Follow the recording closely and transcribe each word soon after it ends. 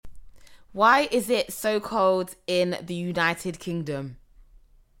Why is it so cold in the United Kingdom?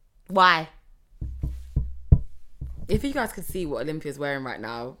 Why? If you guys could see what Olympia's wearing right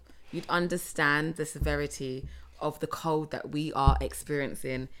now, you'd understand the severity of the cold that we are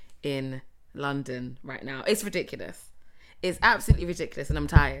experiencing in London right now. It's ridiculous. It's absolutely ridiculous, and I'm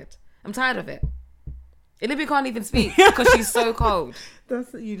tired. I'm tired of it. Olympia can't even speak because she's so cold.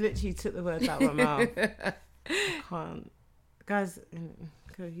 You literally took the words out of my mouth. I can't. Guys,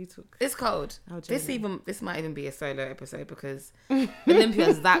 you took... It's cold. This might even be a solo episode because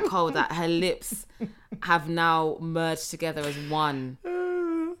Olympia's that cold that her lips have now merged together as one.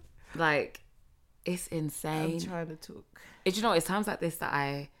 Like, it's insane. I'm trying to talk. Do you know, it's times like this that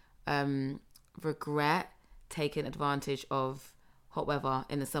I regret taking advantage of hot weather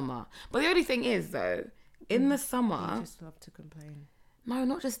in the summer. But the only thing is, though, in the summer... You just love to complain. No,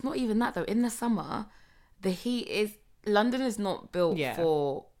 not even that, though. In the summer, the heat is... London is not built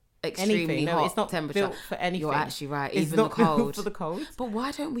for extremely hot it's not temperature. Built for anything. You're actually right. It's even not the cold. Built for the cold. But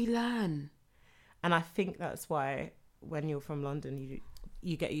why don't we learn? And I think that's why when you're from London,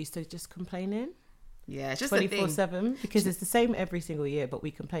 you get used to just complaining. Yeah, it's just 24/7 because it's the same every single year, but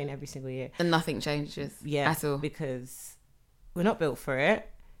we complain every single year and nothing changes. Yeah, at all because we're not built for it.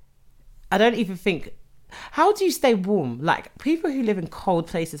 I don't even think. How do you stay warm? Like people who live in cold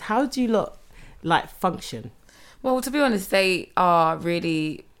places, how do you lot like function? Well, to be honest, they are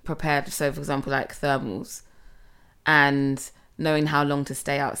really prepared. So, for example, like thermals and knowing how long to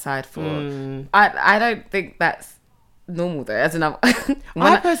stay outside for. I don't think that's normal though. As in, I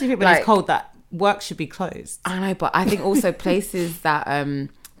personally think when it's cold that work should be closed. I know, but I think also places that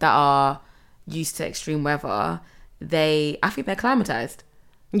are used to extreme weather, I think they're acclimatized.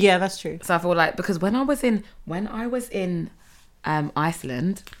 Yeah, that's true. So I feel like because when I was in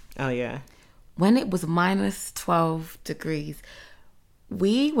Iceland, oh yeah, when it was minus 12 degrees,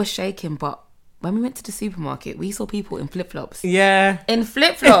 we were shaking. But when we went to the supermarket, we saw people in flip-flops. Yeah, in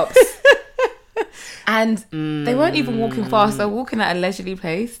flip-flops. And they weren't even walking fast. They were walking at a leisurely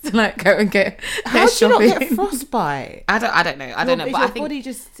pace to like go and get How do you shopping. not get frostbite? I don't know. But I think body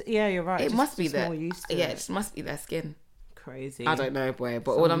just you're right. It must be more used to it just must be their skin. Crazy. I don't know, boy.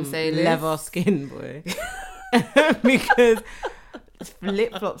 But all I'm saying is leather skin, boy. Because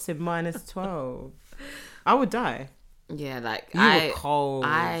flip flops in minus 12, I would die. Yeah, like you were cold.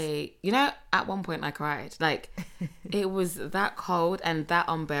 At one point I cried. Like it was that cold and that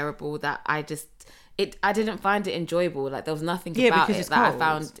unbearable that I didn't find it enjoyable. Like there was nothing about it that I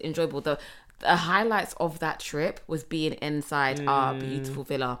found enjoyable. The highlights of that trip was being inside our beautiful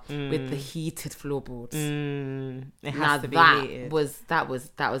villa with the heated floorboards. It has now to be heated. that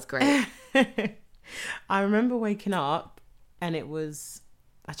was great. I remember waking up and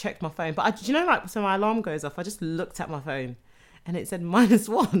I checked my phone, but so my alarm goes off. I just looked at my phone and it said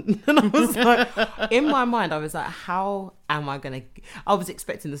 -1. And I was like, in my mind, I was like, how am I going to... I was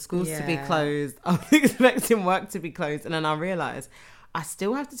expecting the schools to be closed. I was expecting work to be closed. And then I realised I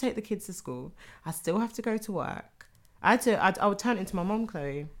still have to take the kids to school. I still have to go to work. I would turn into my mum,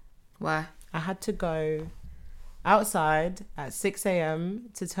 Chloe. Why? I had to go outside at 6 a.m.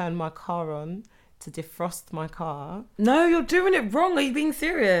 to turn my car on, to defrost my car. No, you're doing it wrong. Are you being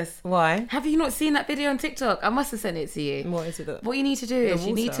serious? Why? Have you not seen that video on TikTok? I must have sent it to you. What is it? What you need to do is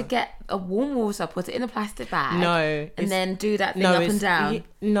you need to get a warm water, put it in a plastic bag. No. And then do that thing up and down.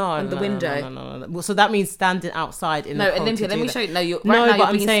 On the window. No. So that means standing outside in the cold. No, Olympia, let me show you. No,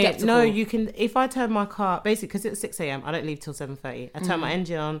 I'm saying, skeptical. No, you can... If I turn my car... Basically, because it's 6 a.m, I don't leave till 7:30. I turn my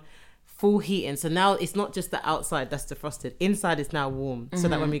engine on, full heating. So now it's not just the outside that's defrosted. Inside is now warm. So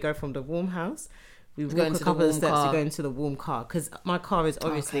that when we go from the warm house... We walk a couple of steps to go into the warm car because my car is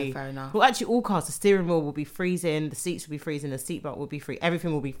obviously... Okay, fair enough. Well, actually, all cars, the steering wheel will be freezing, the seats will be freezing, the seatbelt will be free,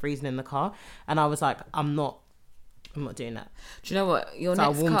 everything will be freezing in the car. And I was like, I'm not doing that. Do you know what? I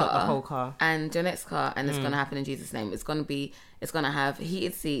warmed up the whole car. And your next car, and it's going to happen in Jesus' name, it's going to have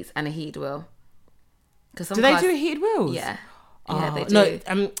heated seats and a heated wheel. Do they do heated wheels? Yeah. Yeah, they do.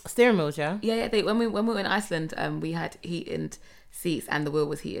 No, steering wheels, yeah? Yeah. When we were in Iceland, we had heated seats and the wheel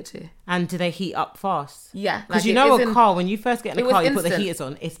was heated too. And do they heat up fast? Yeah. Because a car, when you first get in a car, you put the heaters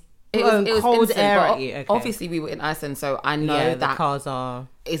on, it was cold instant, air at you. Okay. Obviously, we were in Iceland, so I know that cars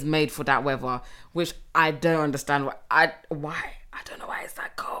is made for that weather, which I don't understand why. I don't know why it's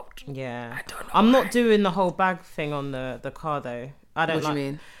that cold. Yeah. I don't know I'm not doing the whole bag thing on the car though. I don't What do you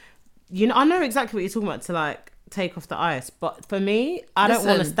mean? I know exactly what you're talking about to like take off the ice, but for me, I don't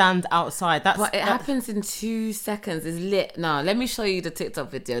want to stand outside. But it happens in 2 seconds. It's lit. Now, let me show you the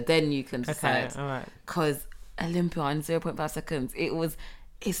TikTok video, then you can decide. Okay, all right. Because Olympia in 0.5 seconds,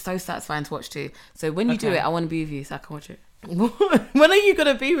 it's so satisfying to watch too. So when you do it, I want to be with you so I can watch it. When are you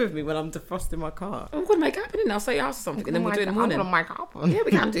gonna be with me when I'm defrosting my car? I'm gonna make it happen. I'll stay at your house or something, and then we'll do it in the morning. I'm gonna make it happen. Yeah,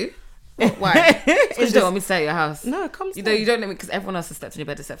 we can do. Why? Because you don't want me to stay at your house. No, come. You don't let me, because everyone else has slept in your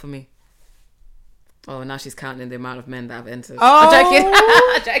bed except for me. Oh, now she's counting the amount of men that have entered. Oh,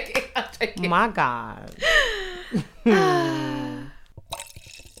 I'm joking. My God.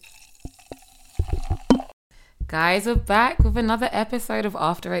 Guys, we're back with another episode of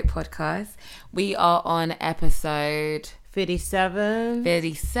After 8 Podcast. We are on episode 57.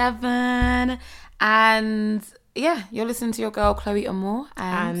 And yeah, you're listening to your girl Chloe Amore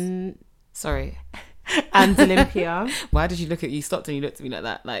and sorry. And Olympia. Why did you look at you? Stopped and you looked at me like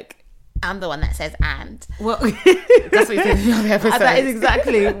that. Like, I'm the one that says and. Well, that's what you said in the other episode. That is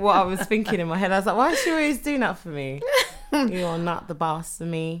exactly what I was thinking in my head. I was like, why is she always doing that for me? You're not the boss of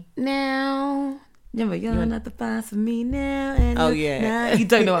me. Now. You're not the boss of me now. And you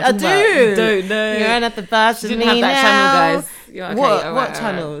don't know what I'm talking about. You don't know. You're not the boss of me now. You didn't have that channel, guys. Okay, what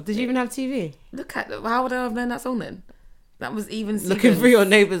channel? Did you even have TV? Look at how would I have known that song then? That was even looking through your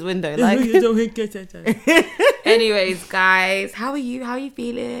neighbour's window. Like, anyways, guys, how are you? How are you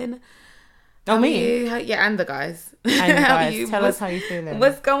feeling? Oh, me? Yeah, and the guys. And guys, tell us how you feeling.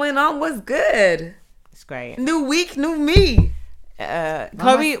 What's going on? What's good? It's great. New week, new me. Me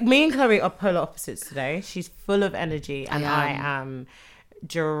and Chloe are polar opposites today. She's full of energy and I am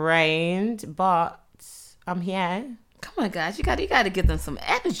drained, but I'm here. Come on, guys, you gotta give them some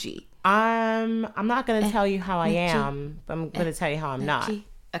energy. I'm not gonna tell you how I am, but I'm gonna tell you how I'm not.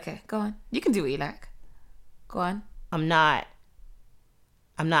 Okay, go on. You can do what you like. Go on. I'm not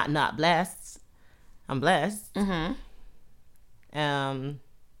blessed. I'm blessed.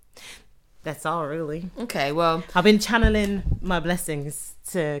 That's all, really. Okay, well, I've been channeling my blessings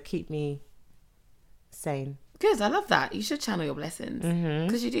to keep me sane. Good, I love that. You should channel your blessings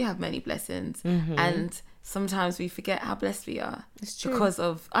because you do have many blessings, and sometimes we forget how blessed we are because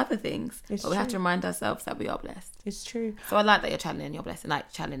of other things. But we have to remind ourselves that we are blessed. It's true. So I like that you're channeling your blessing,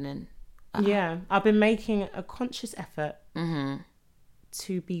 like channeling. Yeah, I've been making a conscious effort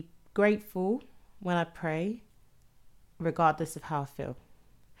to be grateful when I pray, regardless of how I feel.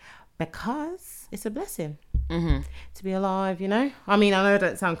 Because it's a blessing to be alive, you know? I mean, I know it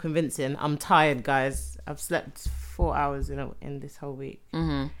don't sound convincing. I'm tired, guys. I've slept 4 hours in this whole week.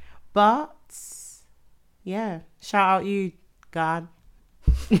 But, yeah, shout out you, God.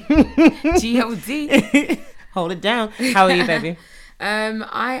 G-O-D. Hold it down. How are you, baby? I'm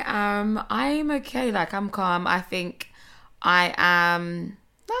okay. Like, I'm calm. I think I'm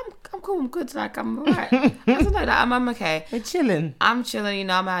cool. I'm good. Like, I'm alright. I don't know. Like, I'm okay. We're chilling. I'm chilling. You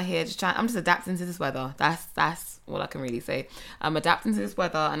know, I'm out here I'm just adapting to this weather. That's all I can really say. I'm adapting to this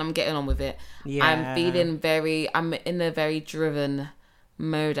weather and I'm getting on with it. Yeah. I'm in a very driven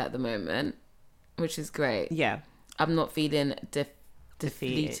mode at the moment, which is great. Yeah. I'm not feeling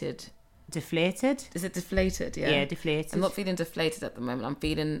deflated. Deflated? Is it deflated? Yeah. Yeah, deflated. I'm not feeling deflated at the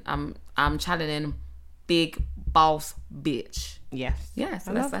moment. I'm channeling big boss bitch. Yes. Yeah,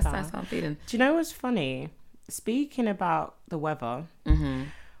 so that's how I'm feeling. Do you know what's funny? Speaking about the weather, when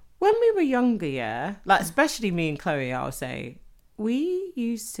we were younger, yeah, like especially me and Chloe, I'll say, we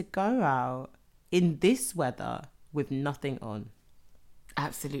used to go out in this weather with nothing on.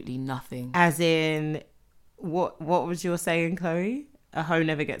 Absolutely nothing. As in, what was your saying, Chloe? A hoe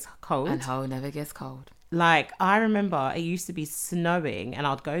never gets cold. And hoe never gets cold. Like, I remember it used to be snowing and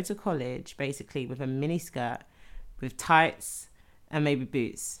I'd go to college basically with a mini skirt, with tights and maybe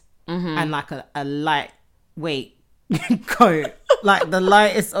boots and like a lightweight coat, like the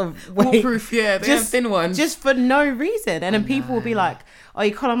lightest of weight. Waterproof, yeah, just thin ones. Just for no reason. And then people will be like, oh,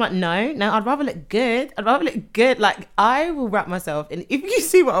 you cold? I'm like, no, I'd rather look good. Like, I will wrap myself in. If you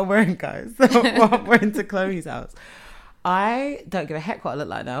see what I'm wearing, guys, what I'm wearing to Chloe's house, I don't give a heck what I look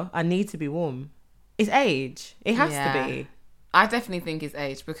like now. I need to be warm. It's age. It has to be. I definitely think it's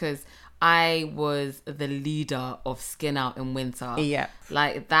age because I was the leader of Skin Out in winter. Yeah.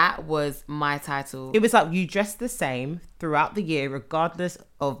 Like, that was my title. It was like you dressed the same throughout the year, regardless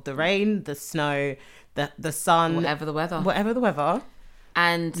of the rain, the snow, the sun. Whatever the weather.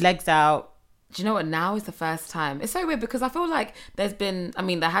 And legs out. Do you know what? Now is the first time. It's so weird because I feel like there has been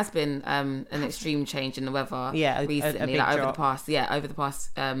an extreme change in the weather recently, like over the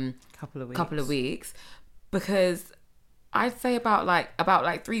past couple of weeks. Because I'd say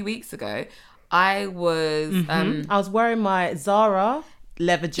about 3 weeks ago, I was I was wearing my Zara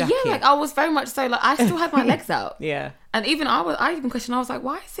leather jacket. Yeah, like I was very much so, like I still had my legs out. Yeah. And even I even questioned, I was like,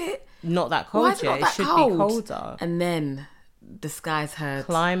 why is it not that cold yet? It should be colder. And then the skies heard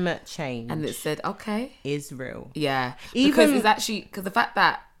climate change, and it said, okay, is real. Yeah, Even because it's actually because the fact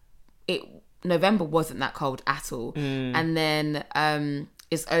that November wasn't that cold at all. And then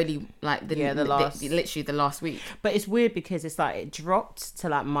it's only like literally the last week. But it's weird because it's like it dropped to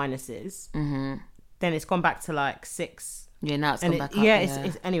like minuses. Then it's gone back to like 6. Yeah, now it's gone back up. Yeah,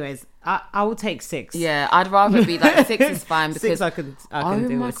 it's anyways, I will take 6. Yeah, I'd rather be like 6 is fine because 6 I can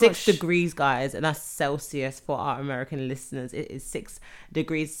do it. 6 degrees, guys, and that's Celsius for our American listeners. It is 6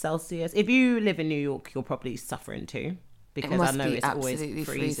 degrees Celsius. If you live in New York, you're probably suffering too, because I know it's always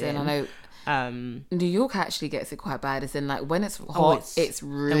freezing. I know. New York actually gets it quite bad. As in, like, when it's hot, it's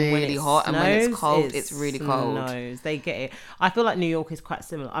really hot, and when it's cold, it's really cold. They get it. I feel like New York is quite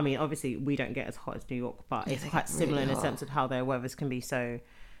similar. I mean, obviously we don't get as hot as New York, but it's quite similar really in the sense of how their weathers can be so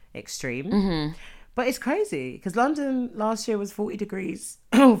extreme. But it's crazy because London last year was 40 degrees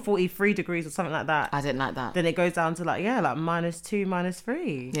 43 degrees or something like that. I didn't like that. Then it goes down to like -2,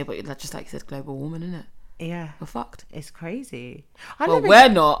 -3. Yeah, but just like you said, global warming, isn't it? Yeah, we're fucked. It's crazy. We're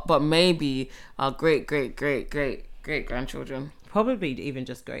not, but maybe our great grandchildren. Probably even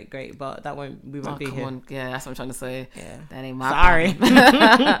just great, but we won't be here. On. Yeah, that's what I'm trying to say. Yeah, that ain't my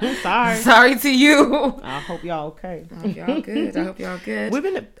Sorry. Sorry to you. I hope y'all okay. I hope y'all good. We've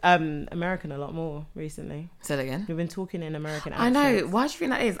been American a lot more recently. Say that again. We've been talking in American I accents. know. Why do you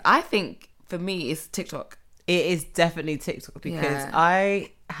think that is? I think for me it's TikTok. It is definitely TikTok because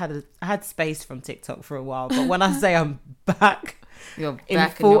I had space from TikTok for a while, but when I say I'm back, you're back in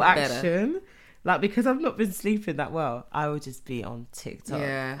full action. Like, because I've not been sleeping that well, I would just be on TikTok.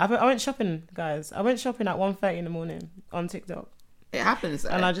 Yeah. I went shopping, guys. I went shopping at 1:30 in the morning on TikTok. It happens.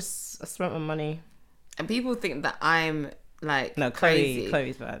 And I spent my money. And people think that I'm like crazy.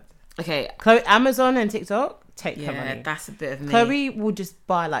 Chloe's bad. Okay. Amazon and TikTok, take her money. Yeah, that's a bit of me. Chloe will just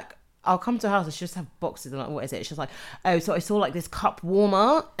buy like, I'll come to her house and she'll just have boxes and like, what is it? It's just like, oh, so I saw like this cup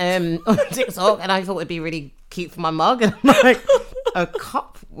warmer on TikTok and I thought it'd be really cute for my mug. And I'm like, a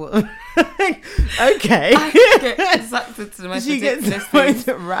cup warmer? Okay. I get sucked into the most ridiculous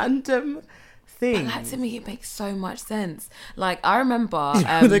random thing. But that to me, it makes so much sense. Like, I remember...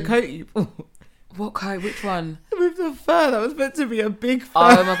 the coat you bought. What coat? Which one? With the fur. That was meant to be a big fur.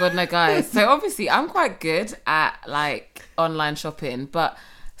 Oh my God, no, guys. So obviously, I'm quite good at like online shopping, but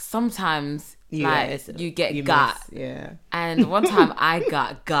sometimes you get gut. Yeah. And one time I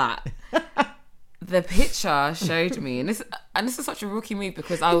got gut. The picture showed me, and this is such a rookie move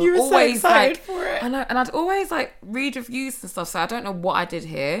because I was always so excited for it. I know, and I'd always like read reviews and stuff. So I don't know what I did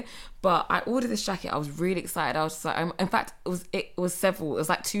here, but I ordered this jacket. I was really excited. I was just like, in fact, it was several. It was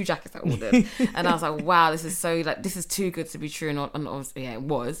like 2 jackets I ordered, and I was like, wow, this is too good to be true. And obviously, yeah, it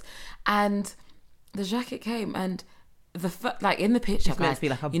was. And the jacket came, and the fur, like in the picture, guys,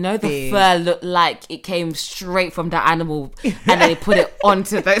 like the fur looked like it came straight from the animal, and then they put it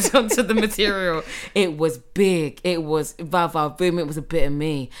onto the material. It was big. It was boom. It was a bit of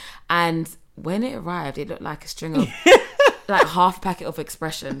me. And when it arrived, it looked like a string of like half a packet of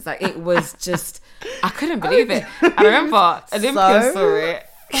expressions. Like it was just, I couldn't believe it. I remember Olympia saw it.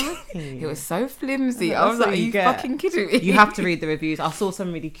 It was so flimsy. I was like, are you fucking kidding me? You have to read the reviews. I saw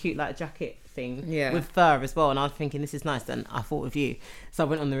some really cute like jacket thing with fur as well, and I was thinking this is nice, and I thought of you, so I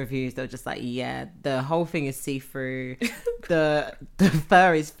went on the reviews. They were just like, yeah, the whole thing is see-through, the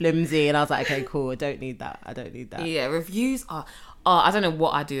fur is flimsy, and I was like, okay, cool, I don't need that. Yeah, reviews are I don't know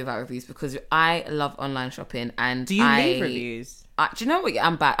what I do without reviews because I love online shopping. And do you leave reviews? Do you know what?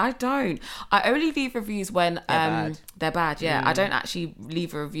 I'm bad. I don't. I only leave reviews when they're bad. Yeah, I don't actually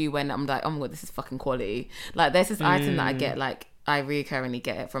leave a review when I'm like, oh my God, this is fucking quality. Like there's this item that I get, like I recurringly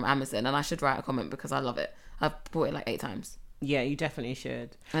get it from Amazon, and I should write a comment because I love it. I've bought it like 8 times. Yeah, you definitely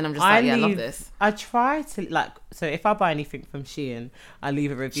should. And I'm just I love this. I try to so if I buy anything from Shein, I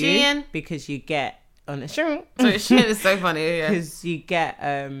leave a review. Shein? Because you get on a Shein. So Shein is so funny, yeah. Because you get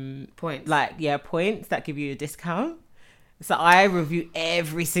points. Points that give you a discount. So I review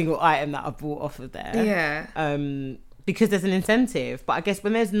every single item that I bought off of there. Yeah. Because there's an incentive, but I guess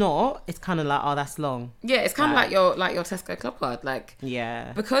when there's not, it's kind of like, oh, that's long. Yeah, it's kind of like your Tesco Club Card, like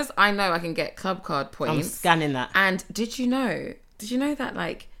because I know I can get Club Card points. I'm scanning that. And did you know that,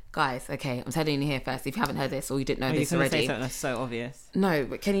 like, guys? Okay, I'm telling you here first. If you haven't heard this or you didn't know this already, say something that's so obvious. No,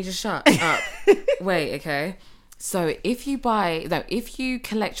 but can you just shut up? Wait, okay. So if you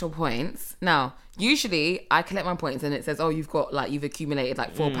collect your points now. Usually I collect my points and it says, oh, you've accumulated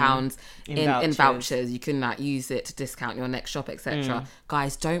like £4 in vouchers. You can like use it to discount your next shop, etc.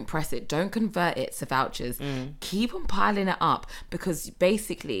 Guys, don't press it. Don't convert it to vouchers. Keep on piling it up, because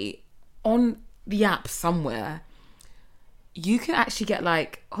basically on the app somewhere, you can actually get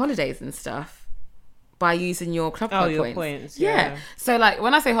like holidays and stuff by using your Club Card points. Yeah. So like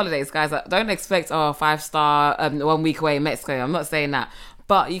when I say holidays, guys, don't expect 5-star 1 week away in Mexico. I'm not saying that.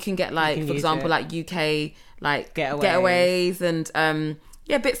 But you can get like, for example, like UK like getaways and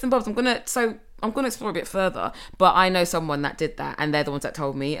bits and bobs. I'm gonna explore a bit further, but I know someone that did that, and they're the ones that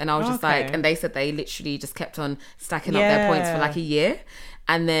told me, and I was just like, and they said they literally just kept on stacking up their points for like a year,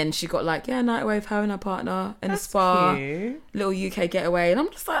 and then she got like night away with her and her partner in a spa, little UK getaway, and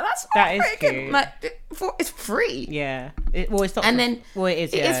I'm just like, that is cute. Like it's free. It's not. And then it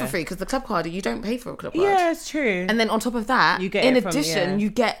is. It is for free because the club card, you don't pay for a club card. Yeah, it's true. And then on top of that, you get you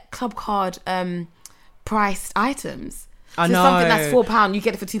get club card priced items. I know. Something that's £4, you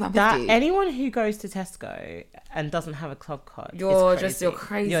get it for £2.50. Anyone who goes to Tesco and doesn't have a club card, you're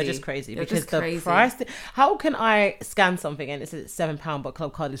crazy. You're just crazy because the price. How can I scan something and it says it's £7, but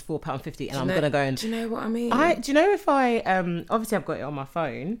club card is £4.50, and I'm gonna go and. Do you know what I mean? Do you know if I obviously I've got it on my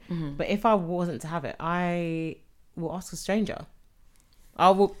phone, but if I wasn't to have it, I will ask a stranger.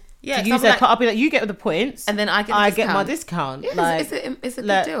 I will. Yeah, use their card. I'll be like, you get the points, and then I get my discount. Yeah, like, it's a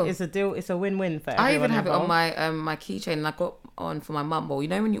good deal. It's a deal. It's a win-win for everyone. I even have involved. it on my keychain, and I got on for my mum. Well, you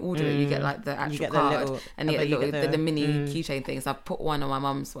know when you order it, you get like the actual card, and you get the mini keychain things. I put one on my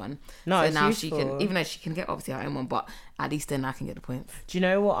mum's one. No, so now useful. She can, even though she can get obviously her own one, but at least then I can get the points. Do you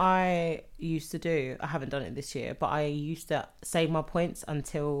know what I used to do? I haven't done it this year, but I used to save my points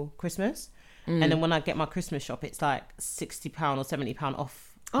until Christmas, and then when I get my Christmas shop, it's like £60 or £70 off.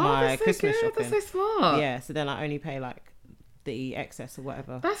 My Christmas shopping. That's so smart. Yeah, so then I only pay like the excess or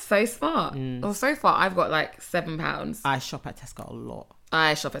whatever. That's so smart. Well, so far I've got like £7. I shop at Tesco a lot.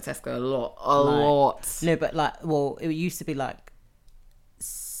 A lot. No, but like, well, it used to be like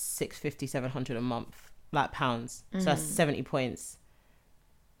 650, 700 a month, like pounds. So that's 70 points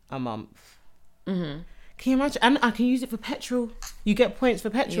a month. Can you imagine? And I can use it for petrol. You get points for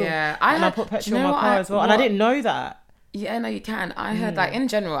petrol. Yeah, I put petrol in my car as well, and I didn't know that. Yeah, no, you can. I heard like in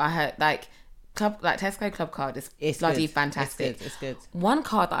general, like Tesco Club Card is bloody fantastic. It's good. One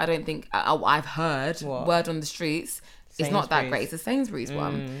card that I don't think I've heard word on the streets. It's not that great. It's the Sainsbury's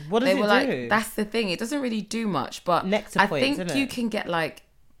one. What does it do? Like, that's the thing. It doesn't really do much, but I think you can get like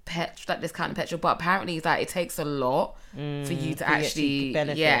discounted petrol. But apparently, it takes a lot for you to actually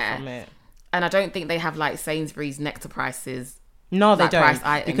benefit from it. And I don't think they have like Sainsbury's Nectar prices. No, they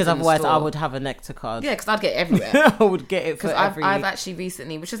don't. Because otherwise I would have a Nectar card. Yeah, because I'd get it everywhere. I would get it for every... I've actually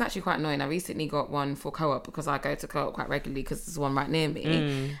recently, which is actually quite annoying, I recently got one for Co-op because I go to Co-op quite regularly because there's one right near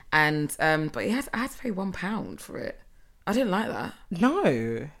me. And, but I had to pay £1 for it. I didn't like that. No.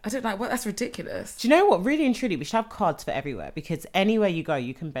 I didn't like, that's ridiculous. Do you know what? Really and truly, we should have cards for everywhere because anywhere you go,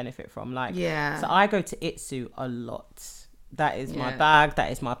 you can benefit from. Like, so I go to Itsu a lot. That is my bag. That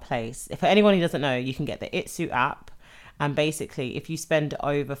is my place. For anyone who doesn't know, you can get the Itsu app. And basically, if you spend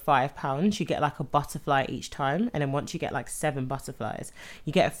over £5, you get like a butterfly each time. And then once you get like 7 butterflies,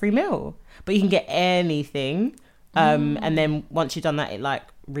 you get a free meal. But you can get anything. And then once you've done that, it like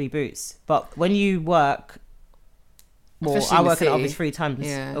reboots. But when you work, well, I work in the office 3 times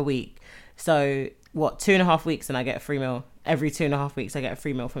a week. So 2.5 weeks and I get a free meal. Every 2.5 weeks I get a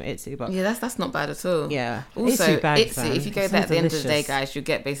free meal from Itsu. But yeah, that's not bad at all. Yeah. Also, Itsu, if you go there at the end of the day, guys, you'll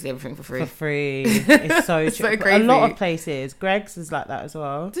get basically everything for free. It's so it's true. So crazy. A lot of places. Greg's is like that as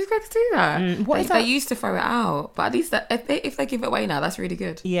well. Did Greg's do that? What is that? They used to throw it out, but at least if they give it away now, that's really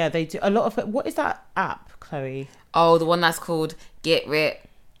good. Yeah, they do. A lot of it. What is that app, Chloe? Oh, the one that's called Get Rip.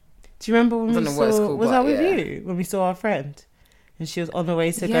 Do you remember when we saw... Was that with you? When we saw our friend? And she was on the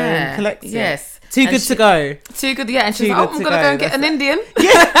way to go and collect it. Yes. Too good to go. Too good, yeah. And she was like, I'm going to go and get an Indian.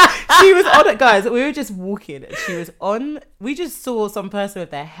 Yeah. She was on it, guys. We were just walking. And she was on... We just saw some person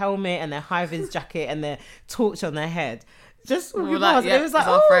with their helmet and their high-vis jacket and their torch on their head. Just walking past. It was like,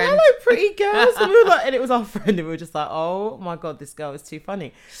 oh, hello, pretty girls. And we were like, and it was our friend. And we were just like, oh, my God, this girl is too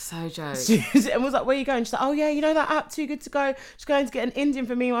funny. So joke. And was like, where are you going? She's like, oh, yeah, you know that app, Too Good to Go? She's going to get an Indian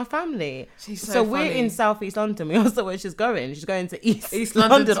for me and my family. She's so funny. We're in South East London. We also know where she's going. She's going to East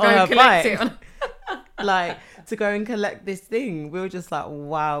London on her bike. Like, to go and collect this thing. We were just like,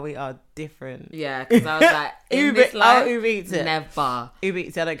 wow, we are different. Yeah, because I was like, Uber Eats it. Never. Uber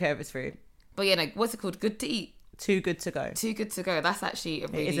Eats it. I don't care if it's free. But yeah, no, what's it called? Good to Eat. Too Good to Go. Too Good to Go. That's actually a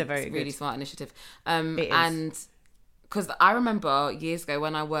really smart initiative. It is. And because I remember years ago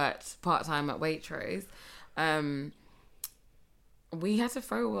when I worked part-time at Waitrose, we had to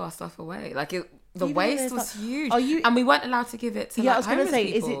throw all our stuff away. Like the waste was huge. And we weren't allowed to give it to I was going to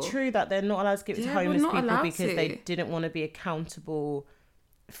say, people. is it true that they're not allowed to give it to homeless people because they didn't want to be accountable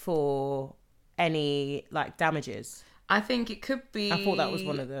for any like damages? I think it could be. I thought that was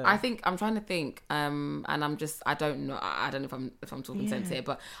one of the. I think I'm trying to think, and I don't know. I don't know if I'm talking sense here,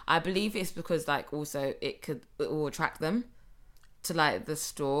 but I believe it's because like also it will attract them to like the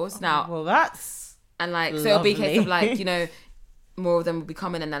stores now. Well, that's and like lovely. So it'll be a case of like more of them will be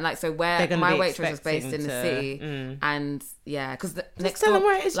coming, and then like so where my waitress was based in the city, and yeah, because next door,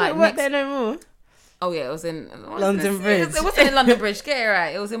 where it's like work there no more. Oh yeah, it was in London Bridge. It wasn't in London Bridge. Get it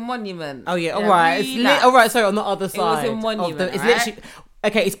right. It was in Monument. Oh yeah, all right. All right. Sorry, on the other side. It was in Monument. It's literally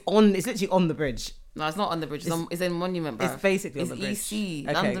okay. It's literally on the bridge. No, it's not on the bridge. It's in Monument, bro. It's basically on the bridge.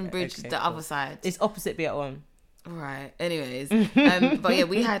 EC, London Bridge, the other side. It's opposite BR1. Right. Anyways, but yeah,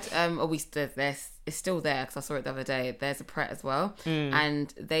 we had it's still there because I saw it the other day. There's a Pret as well,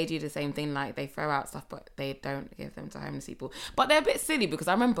 and they do the same thing. Like they throw out stuff, but they don't give them to homeless people. But they're a bit silly because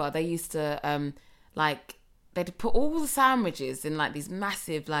I remember they used to like they'd put all the sandwiches in like these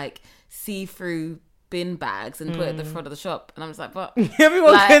massive like see-through bin bags and put it at the front of the shop, and I'm just like, but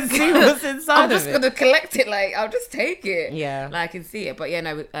everyone can see what's inside. I'm just gonna collect it. Like I'll just take it. Yeah, like I can see it. But yeah,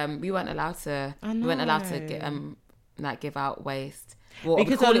 no, we weren't allowed to. We weren't allowed to get like give out waste. Well,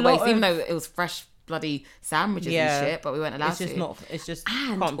 because we call it waste, even though it was fresh bloody sandwiches and shit, but we weren't allowed to. It's just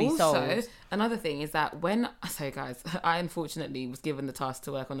and can't be sold. Also, another thing is that so guys, I unfortunately was given the task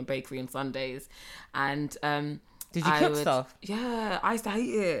to work on a bakery on Sundays, and did you cook stuff? Yeah, I used to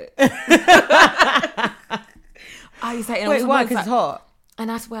hate it. I used to hate it. Wait, why? Because it's hot. And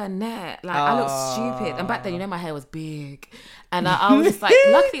I swear, net, like I looked stupid. And back then, you know, my hair was big, and I was just like,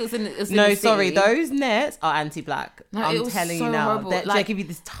 luckily it was in the no, city. sorry, those nets are anti-black. No, I'm telling you now, they give you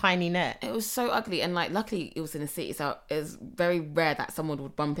this tiny net. It was so ugly, and like luckily it was in the city, so it was very rare that someone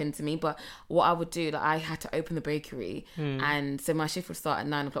would bump into me. But what I would do, like I had to open the bakery, and so my shift would start at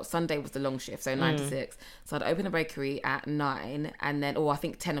 9:00. Sunday was the long shift, so 9 to 6. So I'd open the bakery at 9, and then, or I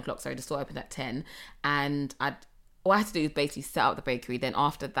think 10:00. Sorry, the store opened at 10, and all I had to do is basically set up the bakery. Then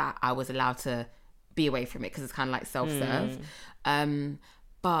after that, I was allowed to be away from it because it's kind of like self-serve.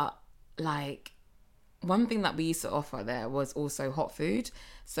 But like one thing that we used to offer there was also hot food.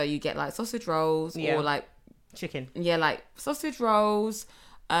 So you get like sausage rolls or like chicken. Yeah, like sausage rolls,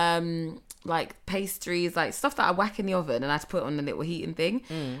 like pastries, like stuff that I whack in the oven and I had to put on a little heating thing.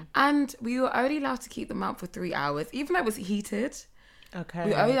 And we were only allowed to keep them out for 3 hours, even though it was heated. Okay.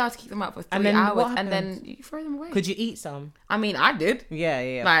 We were only allowed to keep them out for 3 hours, and then you throw them away. Could you eat some? I mean, I did.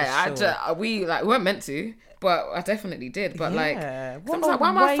 Yeah. Like we weren't meant to, but I definitely did. But like, I was like, why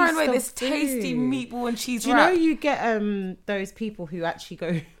am I throwing away this tasty meatball and cheese wrap? Do you know you get those people who actually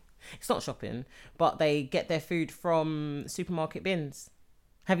go? It's not shopping, but they get their food from supermarket bins.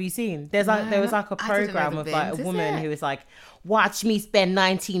 Have you seen? There was like a program of like a woman who was like, watch me spend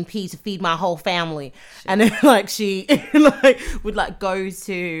 19p to feed my whole family. And then like she like would like go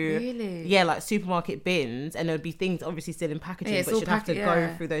to like supermarket bins, and there would be things obviously still in packaging, but she'd have to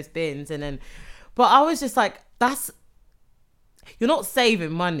go through those bins. And then, but I was just like, you're not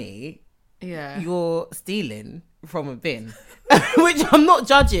saving money. Yeah. You're stealing from a bin. Which I'm not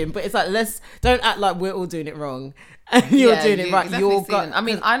judging, but it's like, don't act like we're all doing it wrong and you're doing it right. I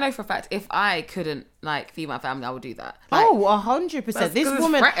mean, I know for a fact if I couldn't like feed my family, I would do that. Like, 100%. This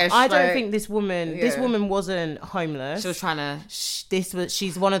woman, I don't think this woman wasn't homeless. She was trying to.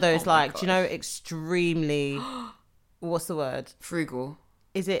 She's one of those like, do you know, extremely. What's the word? Frugal.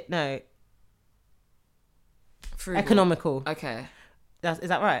 Is it no? Frugal. Economical. Okay. Is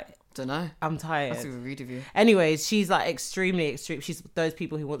that right? Don't know. I'm tired. That's a read of you. Anyways, she's like extremely extreme. She's those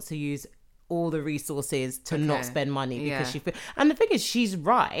people who wants to use all the resources to not spend money because and the thing is, she's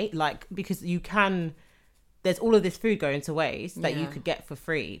right. Like, because there's all of this food going to waste that you could get for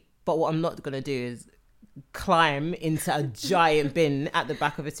free. But what I'm not going to do is climb into a giant bin at the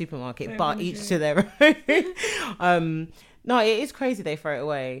back of a supermarket, but each to their own. No, it is crazy they throw it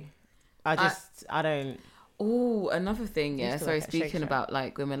away. I don't. Oh, another thing, sorry, speaking about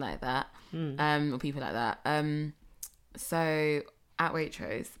like women like that, or people like that. So at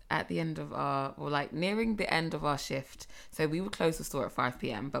Waitrose, at the end of nearing the end of our shift, so we would close the store at 5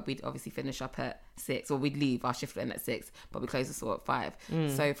 p.m, but we'd obviously finish up at 6, or we'd leave, our shift would end at 6, but we close the store at 5.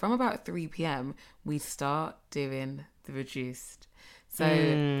 So from about 3 p.m, we'd start doing the reduced. So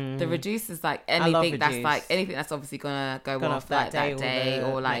the reduce is like anything that's obviously gonna go off like that day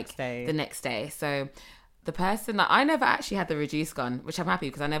or like the next day. So the person that I never actually had the reduce gun, which I'm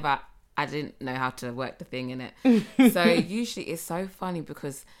happy because I didn't know how to work the thing in it. So usually it's so funny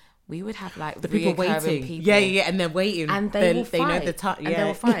because we would have like the people waiting. Yeah, and they're waiting. And they will fight. They know the time. And they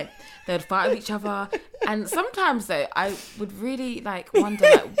will fight. They would fight with each other. And sometimes though, I would really like wonder,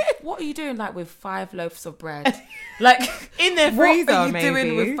 like, what are you doing like with 5 loaves of bread? Like in their freezer, what are you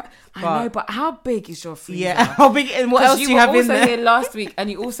doing with? I know, but how big is your freezer? Yeah, how big? And what else do you have in there? You were also here last week, and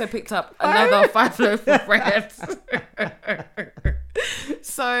you also picked up another 5 loaves of bread.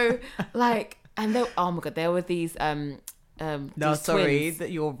 So like, and oh my god, there were these no, sorry, twins.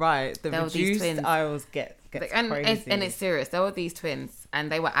 that you're right. The reduced, I always get And it's serious. There were these twins,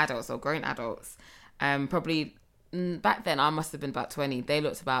 and they were adults or grown adults. Probably back then, I must have been about 20. They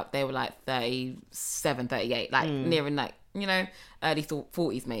were like 37, 38, like nearing like, you know, early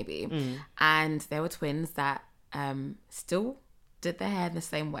 40s maybe. And there were twins that still did their hair in the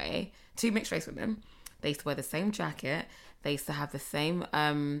same way. 2 mixed race women. They used to wear the same jacket. They used to have the same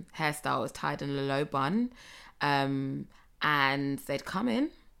hairstyles tied in a low bun. And they'd come in,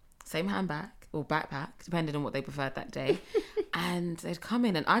 same handbag or backpack, depending on what they preferred that day. And they'd come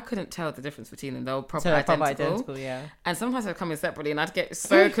in, and I couldn't tell the difference between them. They were proper identical. Yeah. And sometimes they'd come in separately, and I'd get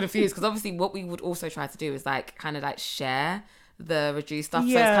so confused because obviously what we would also try to do is like kind of like share the reduced stuff. So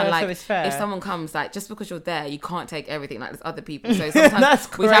it's kind of like, so it's fair. If someone comes, like, just because you're there, you can't take everything, like there's other people. So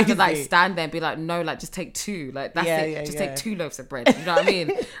sometimes we have to like stand there and be like, no, like just take 2, like that's it. Just take 2 loaves of bread. You know what I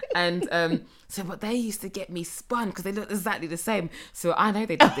mean? And so, but they used to get me spun because they looked exactly the same. So I know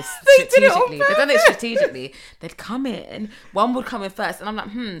they did this strategically. They've done it strategically. They'd come in, one would come in first, and I'm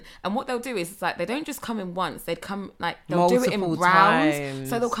like, And what they'll do is, it's like, they don't just come in once. They'd come, like, they'll do it in rounds.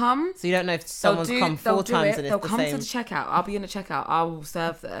 So they'll come. So you don't know if someone's come 4 times and it's they'll the come same. to the checkout. I'll be in the checkout. I will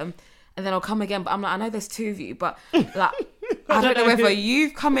serve them. And then I'll come again. But I'm like, I know there's 2 of you, but like, I don't know whether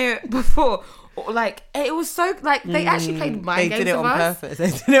you've come here before. Or like, it was so like they actually played mind games with us. They did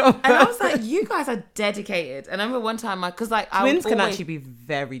it on purpose. And I was like, you guys are dedicated. And I remember one time, because like twins can actually be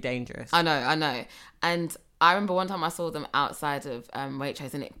very dangerous. I know. And I remember one time I saw them outside of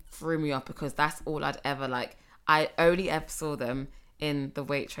Waitrose, and it threw me off because that's all I'd ever like. I only ever saw them in the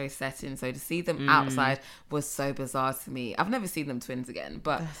Waitrose setting, so to see them outside was so bizarre to me. I've never seen them twins again,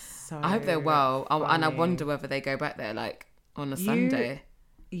 but I hope they're well. And I wonder whether they go back there like on a Sunday.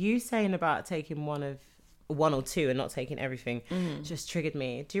 You saying about taking one or 2 and not taking everything just triggered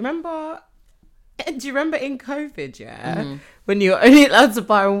me. Do you remember in COVID, when you were only allowed to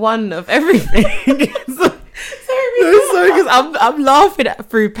buy 1 of everything? Sorry, because I'm laughing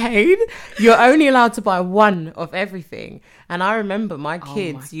through pain. You're only allowed to buy 1 of everything. And I remember my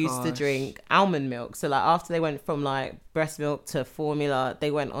kids used to drink almond milk. So like after they went from like breast milk to formula,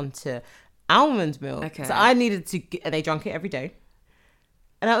 they went on to almond milk. Okay. So I needed to and they drank it every day.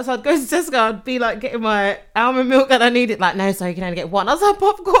 And I was like, go to Tesco, I'd be like getting my almond milk that I needed. Like, no, so you can only get 1. I was like,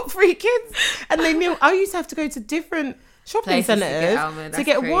 Pop got 3 kids. And they knew I used to have to go to different shopping centres to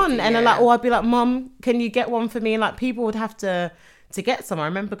get crazy, 1. And they're like, I'd be like, Mum, can you get 1 for me? And like people would have to get some. I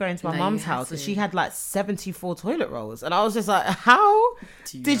remember going to my mum's house and she had like 74 toilet rolls. And I was just like, how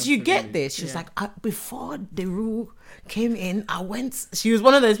did you get this? She was like, before the rule came in, she was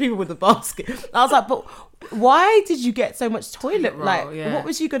one of those people with the basket. I was like, but why did you get so much toilet roll? Like, what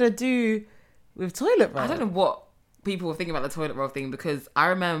was you going to do with toilet roll? I don't know what people were thinking about the toilet roll thing, because I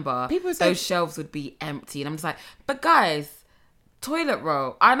remember those shelves would be empty. And I'm just like, but guys, toilet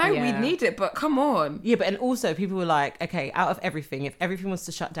roll. I know we need it, but come on. Yeah, but and also people were like, okay, out of everything, if everything was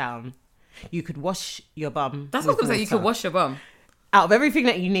to shut down, you could wash your bum. That's what I was going to say, you could wash your bum. Out of everything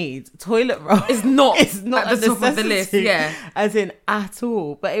that you need, toilet roll it's not at the top of the list, as in at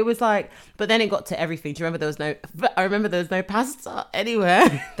all. But it was like, but then it got to everything. Do you remember I remember there was no pasta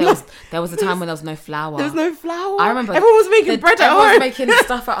anywhere. There was a time when there was no flour. There was no flour. I remember everyone was making bread at home. Everyone was making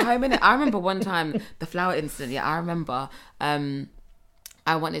stuff at home, innit? I remember one time the flour incident. Yeah, I remember.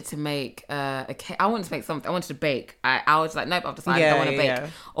 I wanted to make a cake. I wanted to make something. I wanted to bake. I was like, nope, I've decided I want to bake. Yeah.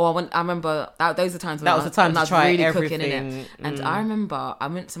 Or I remember those are times when I was really everything. Cooking in it. And I remember I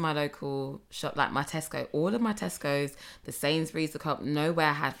went to my local shop, like my Tesco. All of my Tesco's, the Sainsbury's, the Co-op,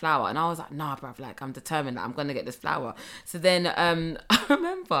 nowhere had flour. And I was like, nah, bruv, like I'm determined that I'm going to get this flour. So then I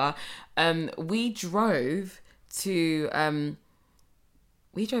remember we drove to, I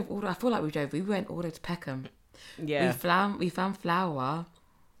feel like we went all the way to Peckham. Yeah, we found flour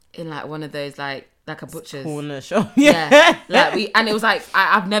in like one of those like a butcher's corner shop. And it was like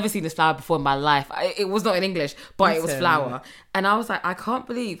I've never seen this flour before in my life. It was not in English, but it was flour. And I was like, I can't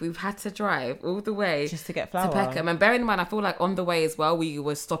believe we've had to drive all the way just to get flour to Peckham. And bearing in mind, I feel like on the way as well, we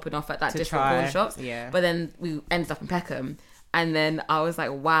were stopping off at that different corner shops. Yeah, but then we ended up in Peckham, and then I was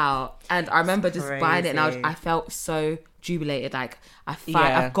like, wow. And I remember just buying it, and I felt so jubilated. Like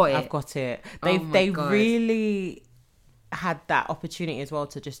I've got it. They really had that opportunity as well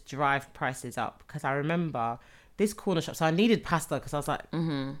to just drive prices up, because I remember this corner shop, so I needed pasta because I was like,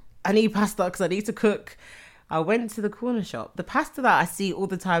 I need pasta because I need to cook. I went to the corner shop. The pasta that I see all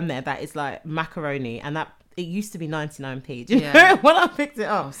the time there, that is like macaroni, and that it used to be 99p. Do you know when I picked it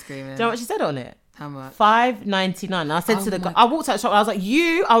up? I'm screaming. Do you know what she said on it? How much? $5.99. I said to the guy, I walked out the shop. I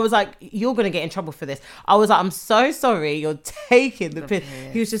was like, you're gonna get in trouble for this. I was like, I'm so sorry. You're taking the piss.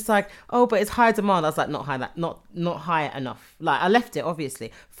 He was just like, oh, but it's high demand. I was like, not high enough. Like I left it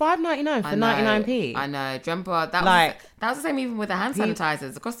obviously. $5.99 for 99p. I know. Do you remember that was the same even with the hand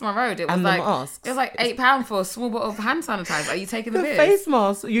sanitizers across my road. It was like £8 for a small bottle of hand sanitizer. Are you taking the piss? Face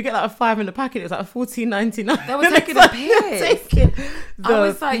mask, you get like a 5 in the packet. It was like $14.99. They were taking the piss. I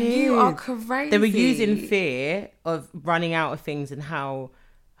was like, you are crazy. They were using fear of running out of things and how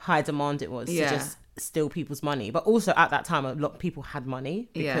high demand it was to just steal people's money. But also at that time, a lot of people had money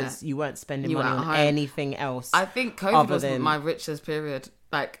because you weren't spending money on anything else. I think COVID was my richest period.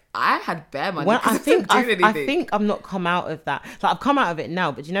 Like I had bare money. I think I've not come out of that. Like I've come out of it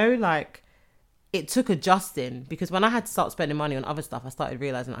now, but like it took adjusting, because when I had to start spending money on other stuff, I started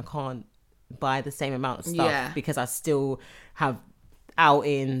realizing I can't buy the same amount of stuff because I still have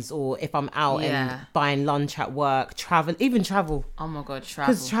outings, or if I'm out and buying lunch at work, travel. Oh my God,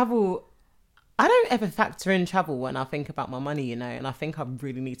 travel. Because travel, I don't ever factor in travel when I think about my money, and I think I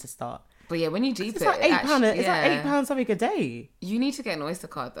really need to start. But yeah, when you deep it's like £8. It's like £8 something a day. You need to get an Oyster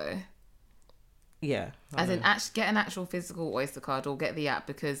card though. Yeah. Get an actual physical Oyster card or get the app,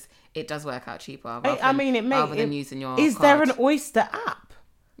 because it does work out cheaper. Rather than using your Is card. there an Oyster app?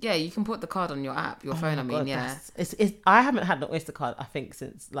 Yeah, you can put the card on your app, your phone. God, I haven't had an Oyster card, I think,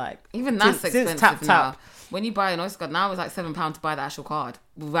 since even that's expensive since now. When you buy an Oyster card now, it's like £7 to buy the actual card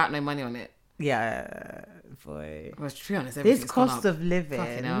without no money on it. Yeah, boy. Well, to be honest, this cost of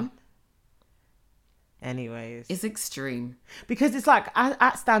living. Anyways, it's extreme, because it's like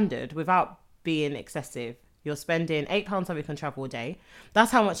at standard, without being excessive, you're spending £8 a week on travel a day.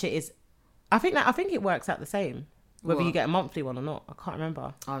 That's how much it is. I think it works out the same whether you get a monthly one or not. I can't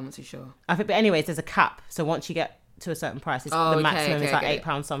remember. Oh, I'm not too sure. But anyways, there's a cap. So once you get to a certain price, the maximum is like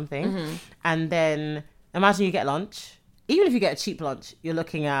 £8 something. Mm-hmm. And then imagine you get lunch. Even if you get a cheap lunch, you're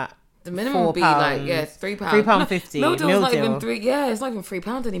looking at the minimum would be like £3. £3.50. Meal deal's not even £3. Yeah, it's not even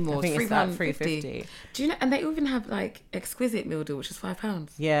 £3 anymore. I think it's £3.50. Do you know? And they even have like exquisite meal deal, which is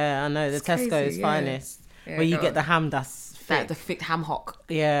 £5. Yeah, I know, the Tesco's finest, where you get the ham that's thick. The thick ham hock.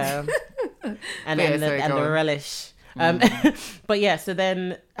 Yeah, and the relish. But yeah, so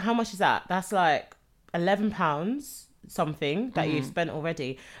then how much is that? That's like £11 something that you've spent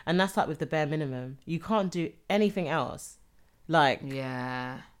already, and that's like with the bare minimum. You can't do anything else. Like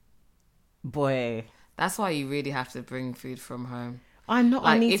boy, that's why you really have to bring food from home. I'm not.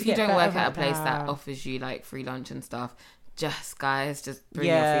 Like, I need if to you get don't work at a that. place that offers you like free lunch and stuff, just bring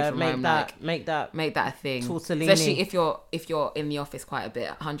your food from home. Make that a thing. Tortellini. Especially if you're in the office quite a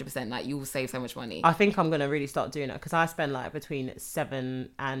bit, 100%. Like you will save so much money. I think I'm gonna really start doing it, because I spend like between £7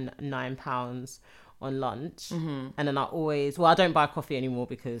 and £9 on lunch, and then I don't buy coffee anymore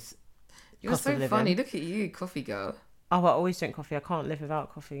because you're so funny. Look at you, coffee girl. Oh, I always drink coffee. I can't live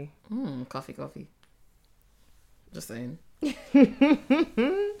without coffee. Coffee. Just saying.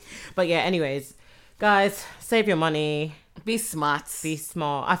 But yeah, anyways, guys, save your money. Be smart.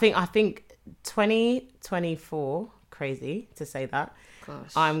 I think 2024, crazy to say that.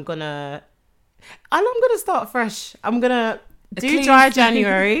 Gosh. I'm gonna start fresh. I'm gonna do dry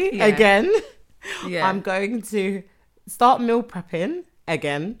January again. Yeah. I'm going to start meal prepping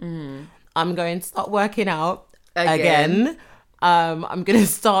again. I'm going to start working out again. I'm going to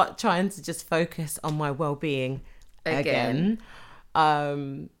start trying to just focus on my well-being again.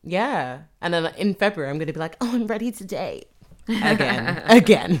 Yeah. And then in February, I'm going to be like, oh, I'm ready to date.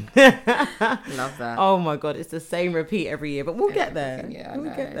 Again. Love that. Oh my God. It's the same repeat every year, but we'll get there. Yeah,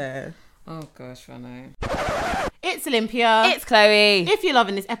 we'll get there. Oh gosh, I know. It's Olympia. It's Chloe. If you're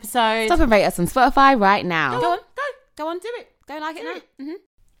loving this episode, stop and rate us on Spotify right now. Go on, do it. Go like it now.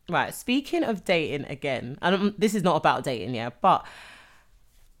 Mm-hmm. Right, speaking of dating again, and this is not about dating, but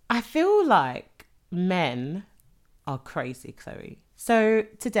I feel like men are crazy, Chloe. So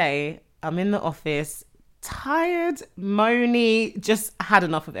today, I'm in the office, tired, moany, just had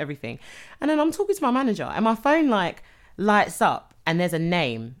enough of everything. And then I'm talking to my manager, and my phone lights up, and there's a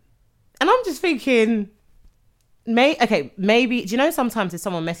name. And I'm just thinking, maybe, do you know sometimes if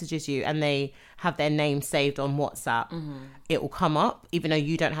someone messages you and they have their name saved on WhatsApp, it will come up even though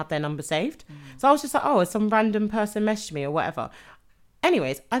you don't have their number saved. So I was just like, oh, some random person messaged me or whatever.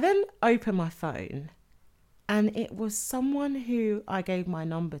 Anyways, I then opened my phone and it was someone who I gave my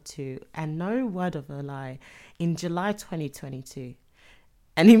number to, and no word of a lie, in July 2022.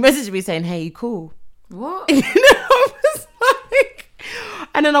 And he messaged me saying, hey, you cool? What? I was like...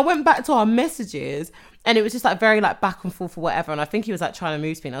 And then I went back to our messages, and it was just very back and forth or whatever. And I think he was trying to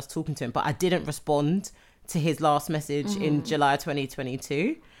move to me, and I was talking to him, but I didn't respond to his last message in July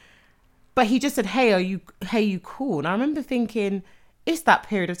 2022. But he just said, hey, you cool? And I remember thinking, it's that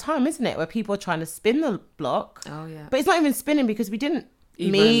period of time, isn't it, where people are trying to spin the block. Oh yeah. But it's not even spinning because we didn't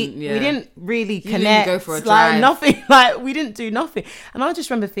meet. Yeah. We didn't really connect. Didn't go for a drive. Nothing. Like we didn't do nothing. And I just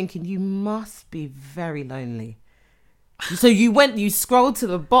remember thinking, you must be very lonely. So you scrolled to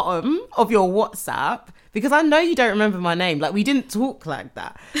the bottom of your WhatsApp, because I know you don't remember my name. Like we didn't talk like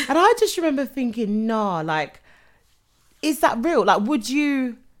that. And I just remember thinking, nah, like, is that real? Like, would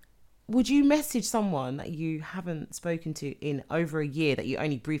you message someone that you haven't spoken to in over a year, that you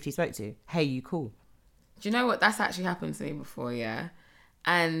only briefly spoke to? Hey, you cool? Do you know what? That's actually happened to me before, yeah.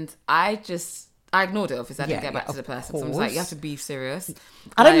 And I ignored it, obviously. I didn't get back to the person. So I was like, you have to be serious.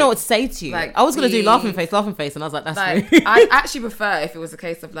 I don't know what to say to you. Like, I was going to do laughing face. And I was like, that's rude. I actually prefer if it was a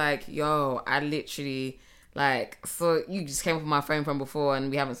case of like, yo, I literally, like, so you just came off my phone from before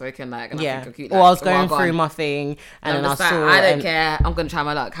and we haven't spoken, like, and I think you're cute. Like, or I was going through my thing and then I saw I don't care. I'm going to try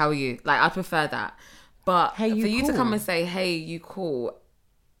my luck. How are you? Like, I prefer that. But hey, for you to come and say, hey, you cool,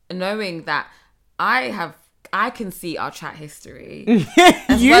 knowing that I can see our chat history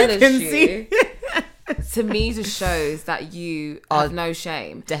as well as you. To me, just shows that you have no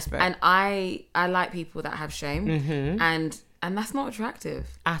shame. Desperate. And I like people that have shame, and that's not attractive.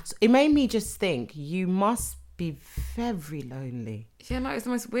 It made me just think, you must be very lonely. Yeah, no, it's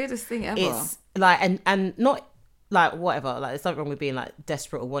the most weirdest thing ever. It's like, and not like whatever, like there's nothing wrong with being like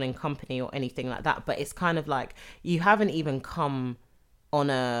desperate or wanting company or anything like that, but it's kind of like you haven't even come on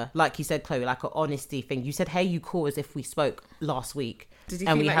a, like you said, Chloe, like an honesty thing. You said, hey, you cool, as if we spoke last week. Did you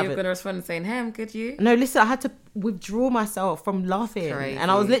feel like you were going to respond and saying, hey, I'm good, you? No, listen, I had to withdraw myself from laughing. Crazy. And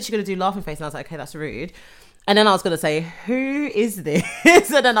I was literally going to do laughing face and I was like, okay, that's rude. And then I was going to say, who is this?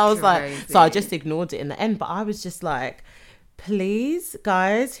 And then I was like, so I just ignored it in the end. But I was just like, please,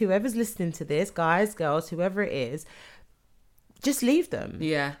 guys, whoever's listening to this, guys, girls, whoever it is, just leave them.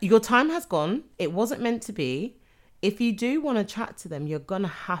 Yeah. Your time has gone. It wasn't meant to be. If you do want to chat to them, you're going to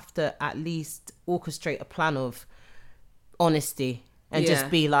have to at least orchestrate a plan of honesty and just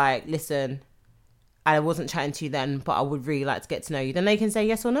be like, listen, I wasn't chatting to you then, but I would really like to get to know you. Then they can say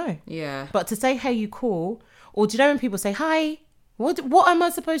yes or no. Yeah. But to say, hey, you cool? Or do you know when people say, hi? What am I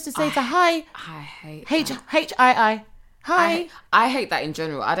supposed to say to hi? I hate H-I-I. Hi. I hate that in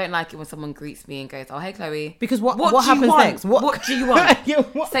general. I don't like it when someone greets me and goes, oh, hey, Chloe. Because what happens next? What do you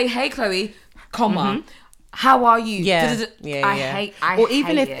want? Say, hey, Chloe, comma. How are you? Yeah. I hate or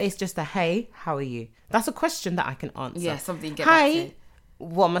even if it's just a hey, how are you? That's a question that I can answer. Yeah, something you get back to.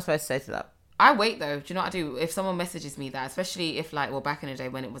 What am I supposed to say to that? I wait though. Do you know what I do? If someone messages me that, especially if like, well, back in the day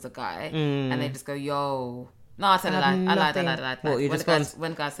when it was a guy and they just go, yo. No, I said I lied. What,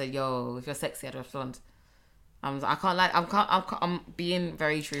 when guys said, yo, if you're sexy, I'd respond. I can't lie. I'm being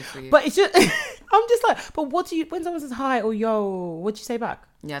very truthful. But it's just, I'm just like, but what do you, when someone says hi or yo, what do you say back?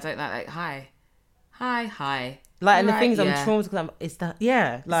 Yeah, I don't like hi. Hi. Like, and the things I'm traumatized because is that,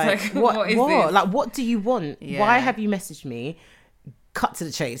 like what is this? Like, what do you want? Yeah. Why have you messaged me? Cut to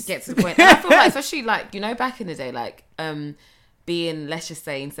the chase. Get to the point. And I feel like, especially like, you know, back in the day, like, being, let's just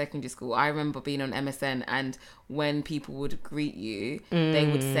say, in secondary school, I remember being on MSN, and when people would greet you, they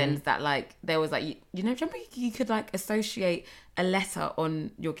would send that, like, there was like, you know, remember you could like associate a letter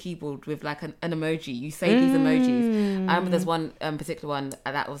on your keyboard with like an emoji. You say these emojis. I remember there's one particular one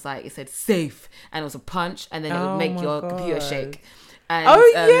that was like, it said safe, and it was a punch, and then it would make your computer shake. And,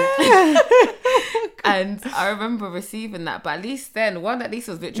 and I remember receiving that, but at least then, one at least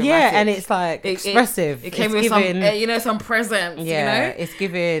was a bit dramatic. Yeah, and it's like expressive. It came with some presents. Yeah, you know, it's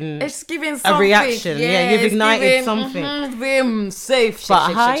giving something. A reaction. Yeah, you've ignited something. Vim, safe.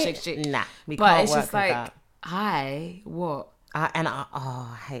 Shake. Nah, we but can't it's work just with like, that. hi, what?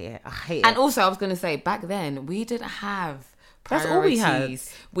 I hate it. And also, I was gonna say, back then we didn't have. That's all we had.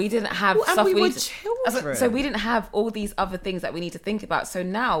 We didn't have stuff. And we were children. So we didn't have all these other things that we need to think about. So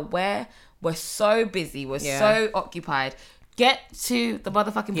now we're so busy, we're so occupied. Get to the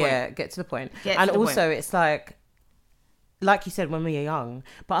motherfucking point. Yeah, get to the point. And also, it's like you said, when we were young.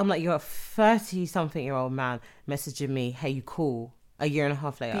 But I'm like, you're a 30-something-year-old man messaging me, hey, you cool? A year and a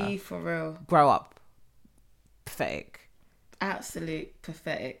half later. Be for real. Grow up. Pathetic. Absolute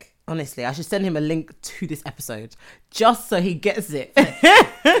pathetic. Honestly, I should send him a link to this episode just so he gets it.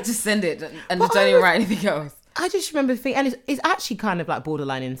 Just send it and don't even write anything else. I just remember thinking, and it's actually kind of like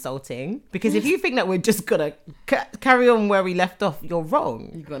borderline insulting, because if you think that we're just gonna carry on where we left off, you're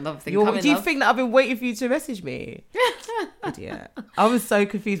wrong. You've got another thing coming. Do you think that I've been waiting for you to message me? Idiot. I was so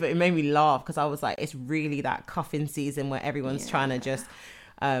confused, but it made me laugh because I was like, it's really that cuffing season where everyone's trying to just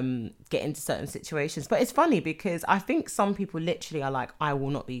get into certain situations. But it's funny because I think some people literally are like, I will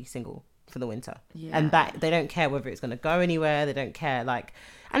not be single for the winter. And that they don't care whether it's going to go anywhere. They don't care, like,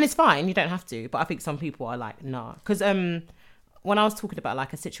 and it's fine, you don't have to, but I think some people are like, nah, because when I was talking about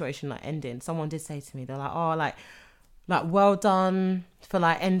like a situation like ending, someone did say to me, they're like, oh, like well done for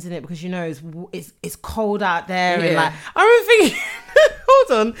like ending it, because you know it's cold out there. And like, I remember thinking,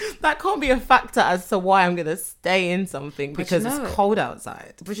 hold on, that can't be a factor as to why I'm gonna stay in something, because it's cold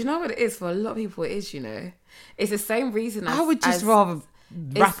outside. But you know what it is, for a lot of people it is, you know, it's the same reason as, I would just rather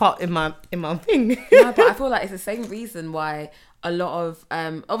wrap up in my thing. No, but I feel like it's the same reason why a lot of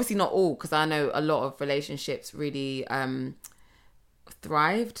obviously not all, because I know a lot of relationships really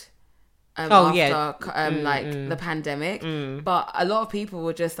thrived after the pandemic, but a lot of people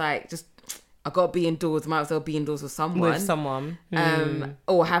were just like, I gotta be indoors, might as well be indoors with someone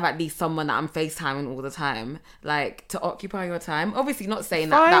or have at least someone that I'm FaceTiming all the time, like, to occupy your time. Obviously not saying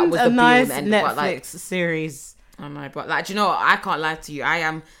that was the nice be all and Netflix but like series. I know, but like, do you know what? I can't lie to you,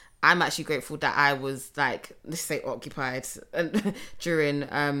 I'm actually grateful that I was, like, let's say, occupied during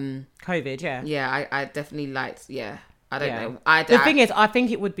COVID. I definitely liked I don't know. The thing is, I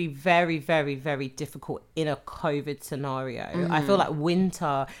think it would be very, very, very difficult in a COVID scenario. I feel like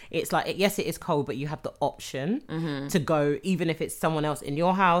winter, it's like, yes, it is cold, but you have the option to go, even if it's someone else in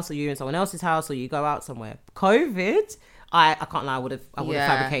your house or you in someone else's house or you go out somewhere. COVID, I can't lie, I would have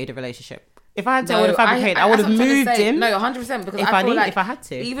fabricated a relationship. If I had to, I would have fabricated. I would have moved in. No, 100%. Because if I had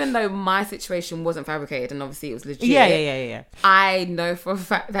to. Even though my situation wasn't fabricated and obviously it was legit. Yeah. I know for a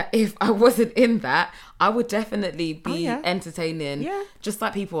fact that if I wasn't in that, I would definitely be entertaining. Yeah. Just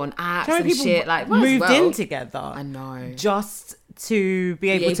like people on apps and shit. Like, moved in together. I know. Just to be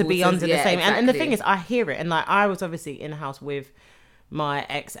able to be under the same. Exactly. And the thing is, I hear it. And like, I was obviously in a house with my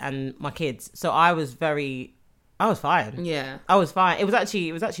ex and my kids. So I was fine. Yeah. I was fine. It was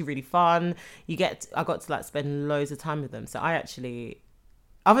actually really fun. I got to like spend loads of time with them. So I actually,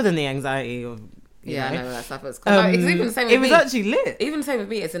 other than the anxiety of, I know that stuff was cool. It's even the same with me. It was actually lit. Even the same with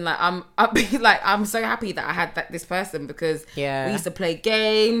me. It's in like, I'm so happy that I had this person, because we used to play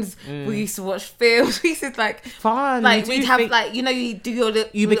games, we used to watch films, we used to like fun. Like we'd have like, you know, you do your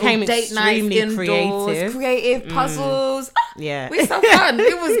became little date nights indoors, creative puzzles. Yeah, we so fun.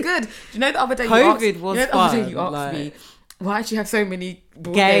 It was good. Do you know the other day you asked me, why do you have so many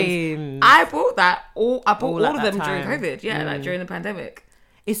board games? I bought all of them during COVID. Yeah, like during the pandemic.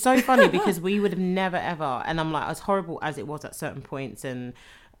 It's so funny because we would have never ever, and I'm like, as horrible as it was at certain points, and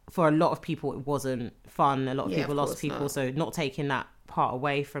for a lot of people it wasn't fun, a lot of people lost people, so not taking that part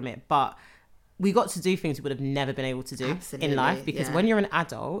away from it, but we got to do things we would have never been able to do in life, because when you're an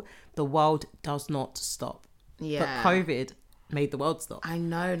adult, the world does not stop. But COVID made the world stop. I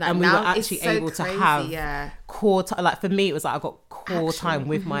know, like, and we were actually able to have core time. Like for me, it was like I got core time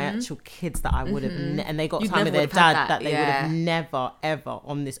with my actual kids that I would have, and they got time with their dad that they would have never ever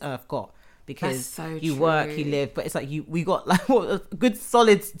on this earth got, because you work, you live. But it's like we got like a good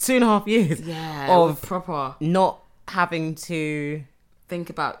solid 2.5 years of proper not having to think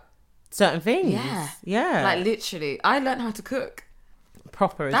about certain things. Yeah, like literally, I learned how to cook.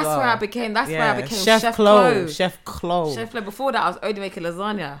 Proper as that's well. where I became Chef Chloe. Chef Chloe. Before that I was only making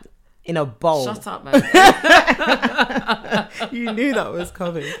lasagna in a bowl. Shut up, man. You knew that was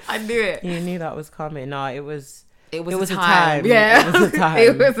coming. I knew it. You knew that was coming. No, it was a time. Yeah, it was a time.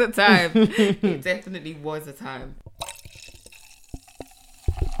 It was a time. It definitely was a time.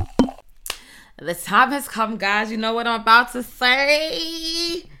 The time has come, guys. You know what I'm about to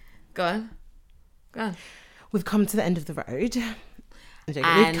say? Go on. We've come to the end of the road. We've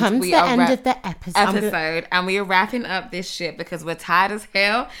come to the end of the episode, and we are wrapping up this shit because we're tired as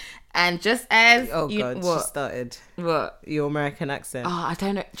hell. And just as she started your American accent. Oh, I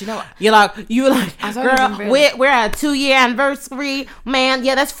don't know. Do you know what? You were like, girl, we're at a 2-year anniversary, man.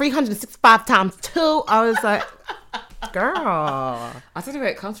 Yeah, that's 365 times 2. I was like, girl, I don't know where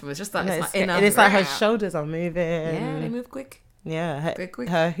it comes from. It's just like it's like her shoulders are moving. Yeah, they move quick. Yeah,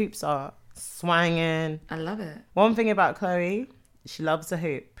 her hoops are swanging. I love it. One thing about Chloe, she loves a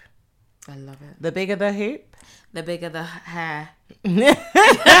hoop. I love it. The bigger the hoop, the bigger the hair. You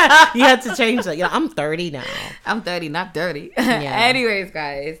had to change that. I'm 30 now. I'm 30, not dirty. Yeah. Anyways,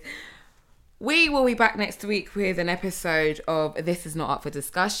 guys, we will be back next week with an episode of This Is Not Up for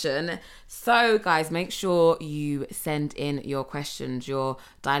Discussion. So, guys, make sure you send in your questions, your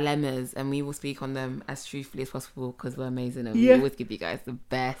dilemmas, and we will speak on them as truthfully as possible because we're amazing and we always give you guys the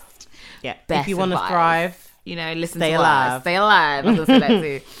best. Yeah, if you want to thrive. Listen to us. Stay alive. I was gonna say that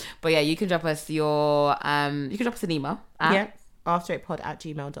too. But yeah, you can drop us your you can drop us an email at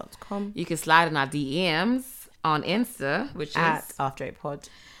after8pod@gmail.com. You can slide in our DMs on Insta, which at is after8pod.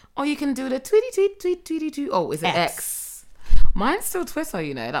 Or you can do the tweety tweet. Oh, is it X? Mine's still Twitter,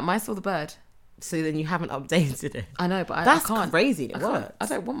 you know. Like, mine's still the bird. So then you haven't updated it. I know, but that's I can't. Crazy. It works. I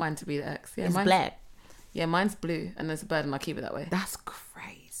don't want mine to be the X. Yeah, it's black. Yeah, mine's blue, and there's a bird, and I keep it that way. That's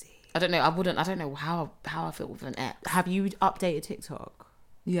crazy. I don't know. I don't know how I feel with an X. Have you updated TikTok?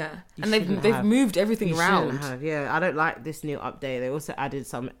 Yeah, and they've moved everything around. Yeah, I don't like this new update. They also added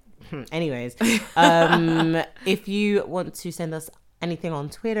some. Anyways, if you want to send us anything on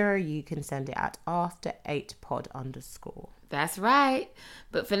Twitter, you can send it at after8pod_. That's right.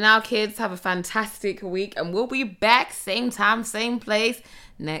 But for now, kids, have a fantastic week, and we'll be back same time, same place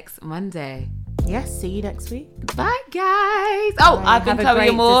next Monday. Yes, see you next week. Bye, guys. Oh, I've been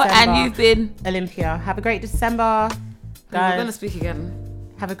Chloe Moore, and you've been Olympia. Have a great December, guys. We're gonna speak again.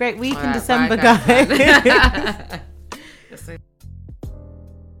 Have a great week in December, guys.